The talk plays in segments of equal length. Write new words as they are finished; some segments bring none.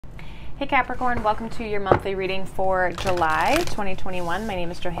Hey Capricorn, welcome to your monthly reading for July 2021. My name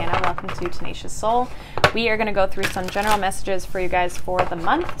is Johanna. Welcome to Tenacious Soul. We are going to go through some general messages for you guys for the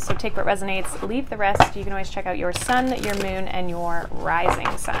month. So take what resonates, leave the rest. You can always check out your sun, your moon, and your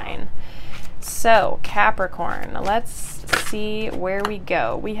rising sign. So Capricorn, let's see where we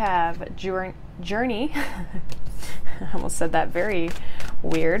go. We have Journey. I almost said that very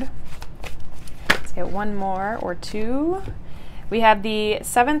weird. Let's get one more or two. We have the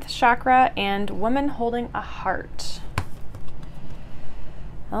 7th chakra and woman holding a heart.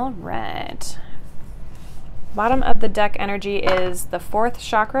 All right. Bottom of the deck energy is the 4th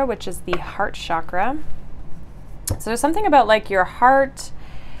chakra, which is the heart chakra. So there's something about like your heart.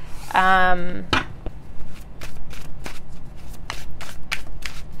 Like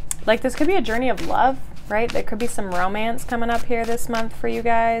this could be a journey of love, right? There could be some romance coming up here this month for you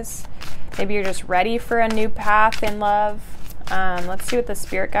guys. Maybe you're just ready for a new path in love. Let's see what the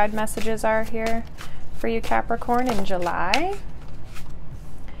spirit guide messages are here for you Capricorn in July.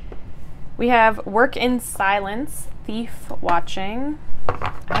 We have work in silence, thief watching.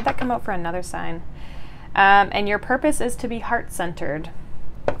 I had that come out for another sign. And your purpose is to be heart-centered.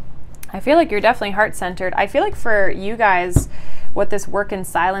 I feel like you're definitely heart-centered. I feel like for you guys, what this work in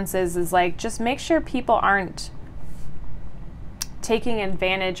silence is like, just make sure people aren't taking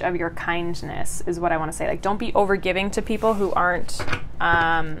advantage of your kindness is what I want to say. Like, don't be overgiving to people who aren't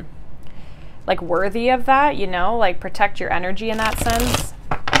like worthy of that, you know, like protect your energy in that sense.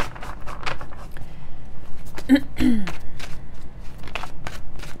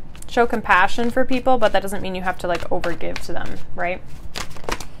 Show compassion for people, but that doesn't mean you have to like overgive to them, right?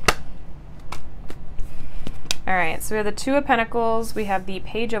 All right, so we have the 2 of Pentacles, we have the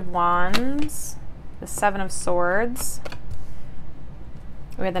Page of Wands, the 7 of Swords,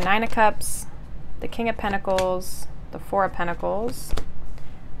 we have the 9 of Cups, the King of Pentacles, the 4 of Pentacles,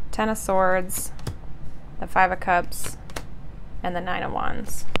 10 of Swords, the 5 of Cups, and the 9 of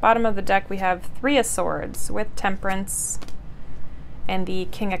Wands. Bottom of the deck we have 3 of Swords with Temperance and the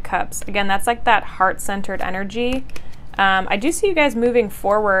King of Cups. Again, that's like that heart-centered energy. I do see you guys moving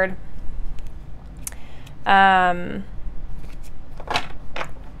forward.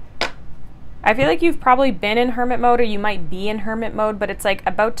 I feel like you've probably been in hermit mode, or you might be in hermit mode, but it's like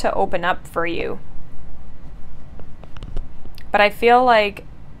about to open up for you. But I feel like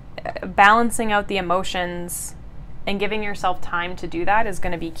balancing out the emotions and giving yourself time to do that is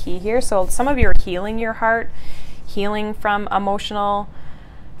going to be key here. So some of you are healing your heart, healing from emotional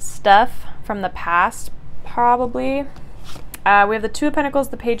stuff from the past, probably. We have the 2 of Pentacles,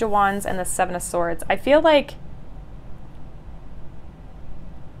 the Page of Wands, and the 7 of Swords. I feel like,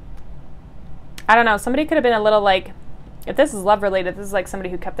 I don't know, somebody could have been a little like, if this is love related, this is like somebody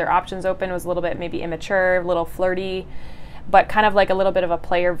who kept their options open, was a little bit maybe immature, a little flirty, but kind of like a little bit of a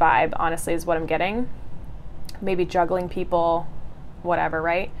player vibe, honestly, is what I'm getting. Maybe juggling people, whatever,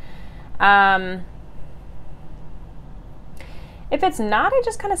 right? If it's not, I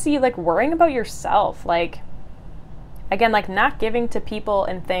just kind of see you like worrying about yourself. Like, again, like not giving to people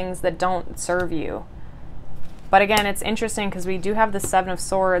and things that don't serve you. But again, it's interesting because we do have the 7 of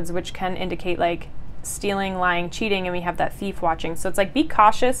Swords, which can indicate like stealing, lying, cheating, and we have that thief watching. So it's like, be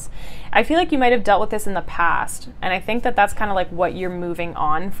cautious. I feel like you might have dealt with this in the past, and I think that that's kind of like what you're moving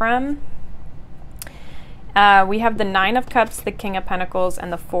on from. We have the 9 of Cups, the King of Pentacles,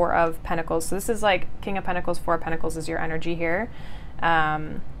 and the 4 of Pentacles. So this is like King of Pentacles, 4 of Pentacles is your energy here.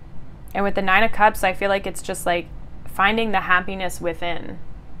 And with the 9 of Cups, I feel like it's just like finding the happiness within,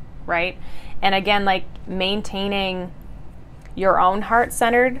 right? And again, like maintaining your own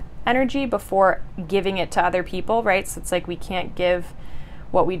heart-centered energy before giving it to other people, right? So it's like we can't give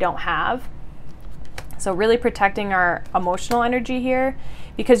what we don't have. So really protecting our emotional energy here,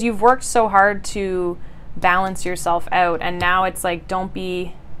 because you've worked so hard to balance yourself out, and now it's like, don't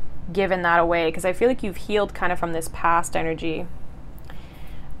be giving that away, because I feel like you've healed kind of from this past energy.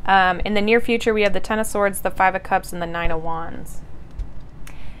 In the near future, we have the 10 of Swords, the 5 of Cups, and the 9 of Wands.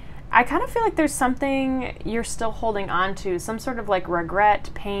 I kind of feel like there's something you're still holding on to, some sort of like regret,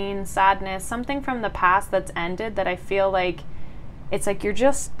 pain, sadness, something from the past that's ended that I feel like it's like you're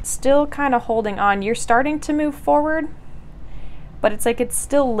just still kind of holding on. You're starting to move forward, but it's like it's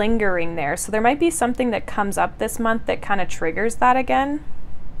still lingering there. So there might be something that comes up this month that kind of triggers that again.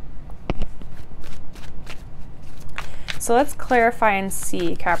 So let's clarify and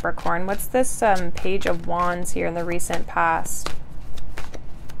see, Capricorn. What's this Page of Wands here in the recent past?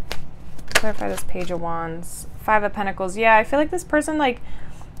 Clarify this Page of Wands. 5 of Pentacles. Yeah, I feel like this person, like,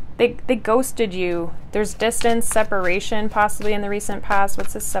 they ghosted you. There's distance, separation possibly in the recent past.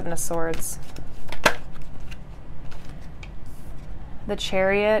 What's this 7 of Swords? The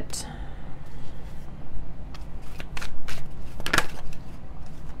Chariot.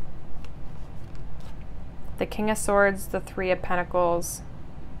 The King of Swords, the Three of Pentacles.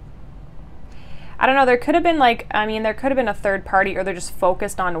 I don't know, there could have been like, I mean, there could have been a third party, or they're just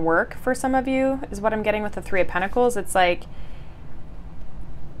focused on work for some of you, is what I'm getting with the Three of Pentacles. It's like,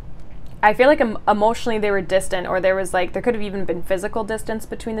 I feel like emotionally they were distant, or there was like, there could have even been physical distance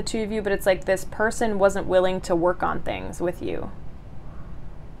between the two of you, but it's like this person wasn't willing to work on things with you.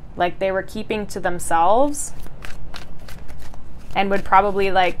 Like they were keeping to themselves and would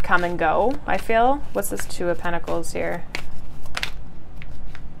probably like come and go, I feel. What's this Two of Pentacles here?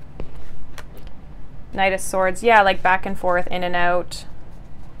 Knight of Swords. Yeah, like back and forth, in and out.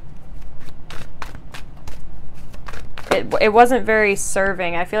 It wasn't very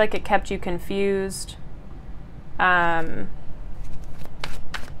serving. I feel like it kept you confused. And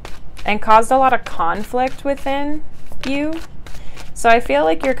caused a lot of conflict within you. So I feel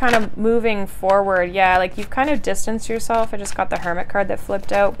like you're kind of moving forward. Yeah, like you've kind of distanced yourself. I just got the Hermit card that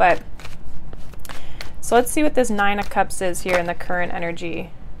flipped out. But so let's see what this Nine of Cups is here in the current energy.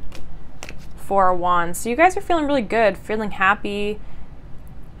 Four of Wands. So you guys are feeling really good, feeling happy,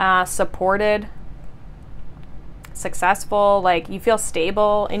 supported, successful. Like you feel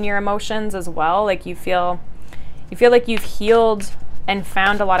stable in your emotions as well. Like you feel like you've healed and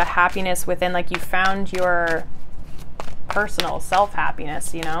found a lot of happiness within. Like you found your personal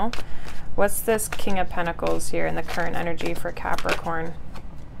self-happiness, you know? What's this King of Pentacles here in the current energy for Capricorn?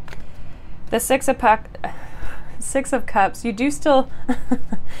 The Six of Cups. You do still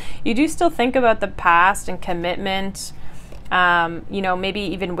you do still think about the past and commitment, you know, maybe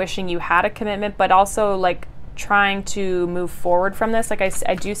even wishing you had a commitment, but also like trying to move forward from this. Like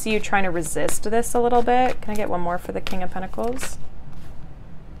I do see you trying to resist this a little bit. Can I get one more for the King of Pentacles?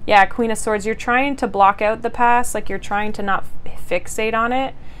 Yeah, Queen of Swords. You're trying to block out the past, like you're trying to not fixate on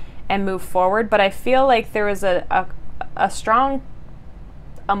it and move forward, but I feel like there was a strong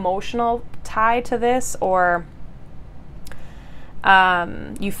emotional tie to this, or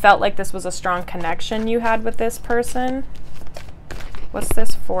you felt like this was a strong connection you had with this person. What's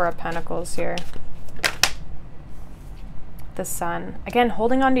this Four of Pentacles here? The Sun. Again,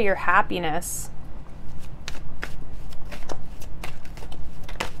 holding on to your happiness.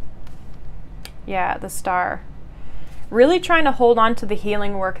 Yeah, the Star. Really trying to hold on to the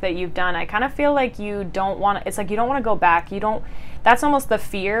healing work that you've done. I kind of feel like you don't want to, it's like you don't want to go back. You don't, that's almost the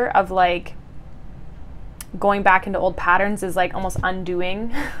fear of like going back into old patterns, is like almost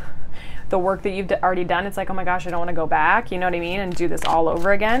undoing the work that you've already done. It's like, oh my gosh, I don't want to go back, you know what I mean, and do this all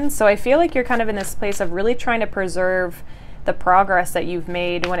over again. So I feel like you're kind of in this place of really trying to preserve the progress that you've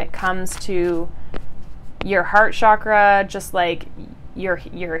made when it comes to your heart chakra, just like your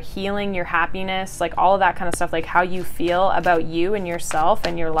healing, your happiness, like all of that kind of stuff, like how you feel about you and yourself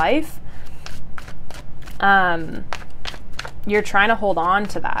and your life. You're trying to hold on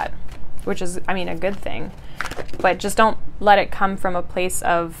to that, which is, I mean, a good thing, but just don't let it come from a place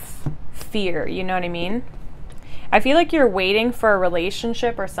of fear, you know what I mean? I feel like you're waiting for a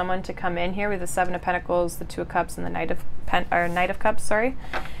relationship or someone to come in here with the Seven of Pentacles, the Two of Cups, and the Knight of Cups, sorry,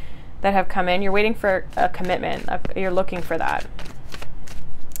 that have come in. You're waiting for a commitment. You're looking for that.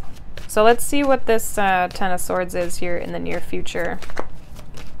 So let's see what this Ten of Swords is here in the near future.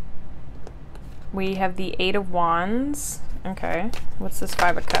 We have the Eight of Wands. Okay. What's this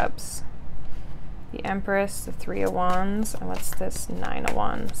Five of Cups? The Empress, the Three of Wands, and what's this Nine of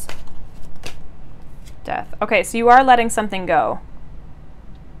Wands? Death. Okay, so you are letting something go.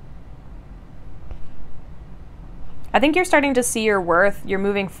 I think you're starting to see your worth. You're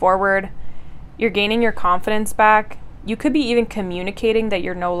moving forward. You're gaining your confidence back. You could be even communicating that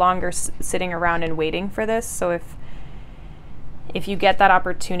you're no longer sitting around and waiting for this. So if you get that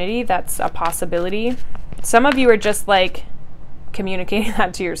opportunity, that's a possibility. Some of you are just like communicating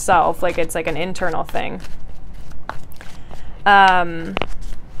that to yourself, like it's like an internal thing.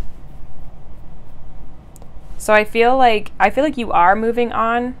 So I feel like you are moving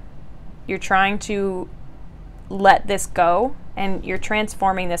on. You're trying to let this go, and you're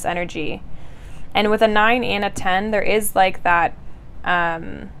transforming this energy. And with a 9 and a 10, there is like that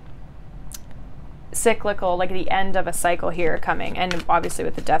cyclical, like the end of a cycle here coming. And obviously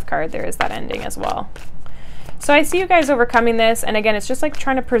with the Death card, there is that ending as well. So I see you guys overcoming this. And again, it's just like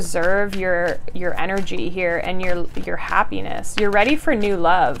trying to preserve your energy here and your happiness. You're ready for new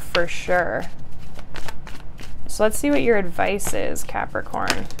love for sure. So let's see what your advice is,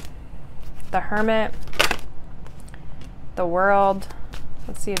 Capricorn. The Hermit, the World.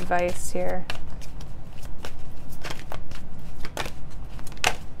 What's the advice here?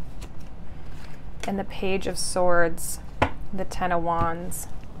 And the Page of Swords, the Ten of Wands.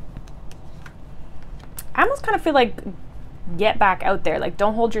 I almost kind of feel like get back out there. Like,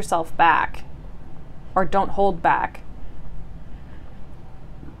 don't hold yourself back. or don't hold back.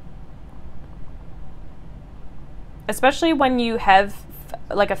 Especially when you have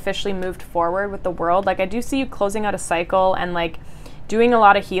like officially moved forward with the world. Like I do see you closing out a cycle and like doing a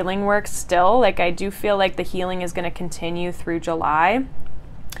lot of healing work still. Like I do feel like the healing is going to continue through July.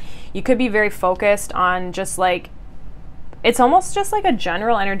 You could be very focused on just like, it's almost just like a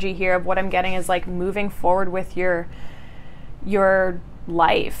general energy here of what I'm getting is like moving forward with your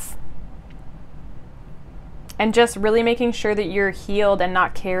life. And just really making sure that you're healed and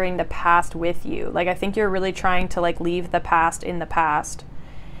not carrying the past with you. Like I think you're really trying to like leave the past in the past.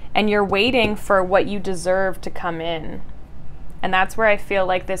 And you're waiting for what you deserve to come in. And that's where I feel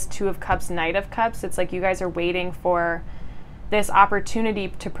like this Two of Cups, Knight of Cups, it's like you guys are waiting for this opportunity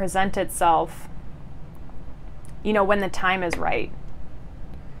to present itself, you know, when the time is right.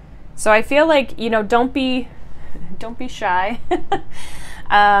 So I feel like, you know, don't be shy.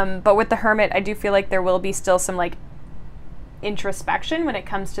 But with the Hermit, I do feel like there will be still some like introspection when it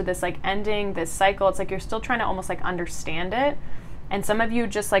comes to this like ending this cycle. It's like you're still trying to almost like understand it. And some of you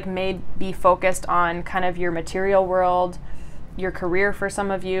just like may be focused on kind of your material world, your career for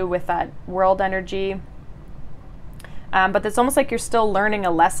some of you with that world energy. But it's almost like you're still learning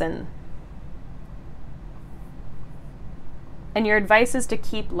a lesson. And your advice is to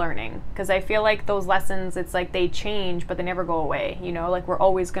keep learning, because I feel like those lessons, it's like they change, but they never go away. You know, like we're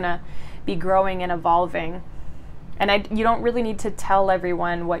always going to be growing and evolving. And you don't really need to tell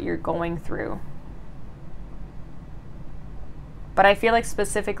everyone what you're going through. But I feel like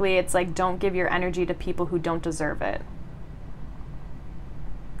specifically it's like don't give your energy to people who don't deserve it.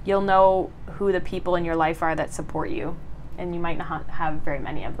 You'll know who the people in your life are that support you. And you might not have very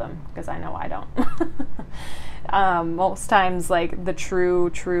many of them, because I know I don't. Most times like the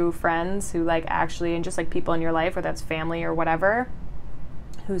true friends who like actually, and just like people in your life, or that's family or whatever,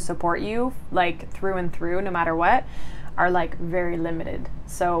 who support you like through and through no matter what, are like very limited.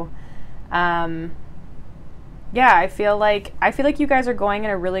 So yeah, I feel like you guys are going in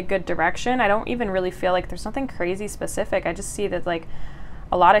a really good direction. I don't even really feel like there's nothing crazy specific. I just see that like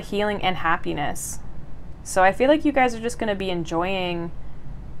a lot of healing and happiness. So I feel like you guys are just going to be enjoying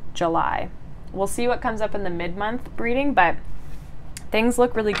July. We'll see what comes up in the mid-month reading, but things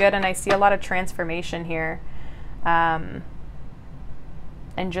look really good, and I see a lot of transformation here. And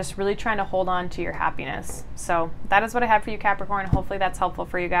just really trying to hold on to your happiness. So that is what I have for you, Capricorn. Hopefully that's helpful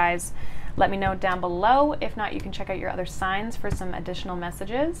for you guys. Let me know down below. If not, you can check out your other signs for some additional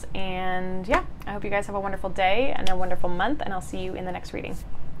messages. And yeah, I hope you guys have a wonderful day and a wonderful month, and I'll see you in the next reading.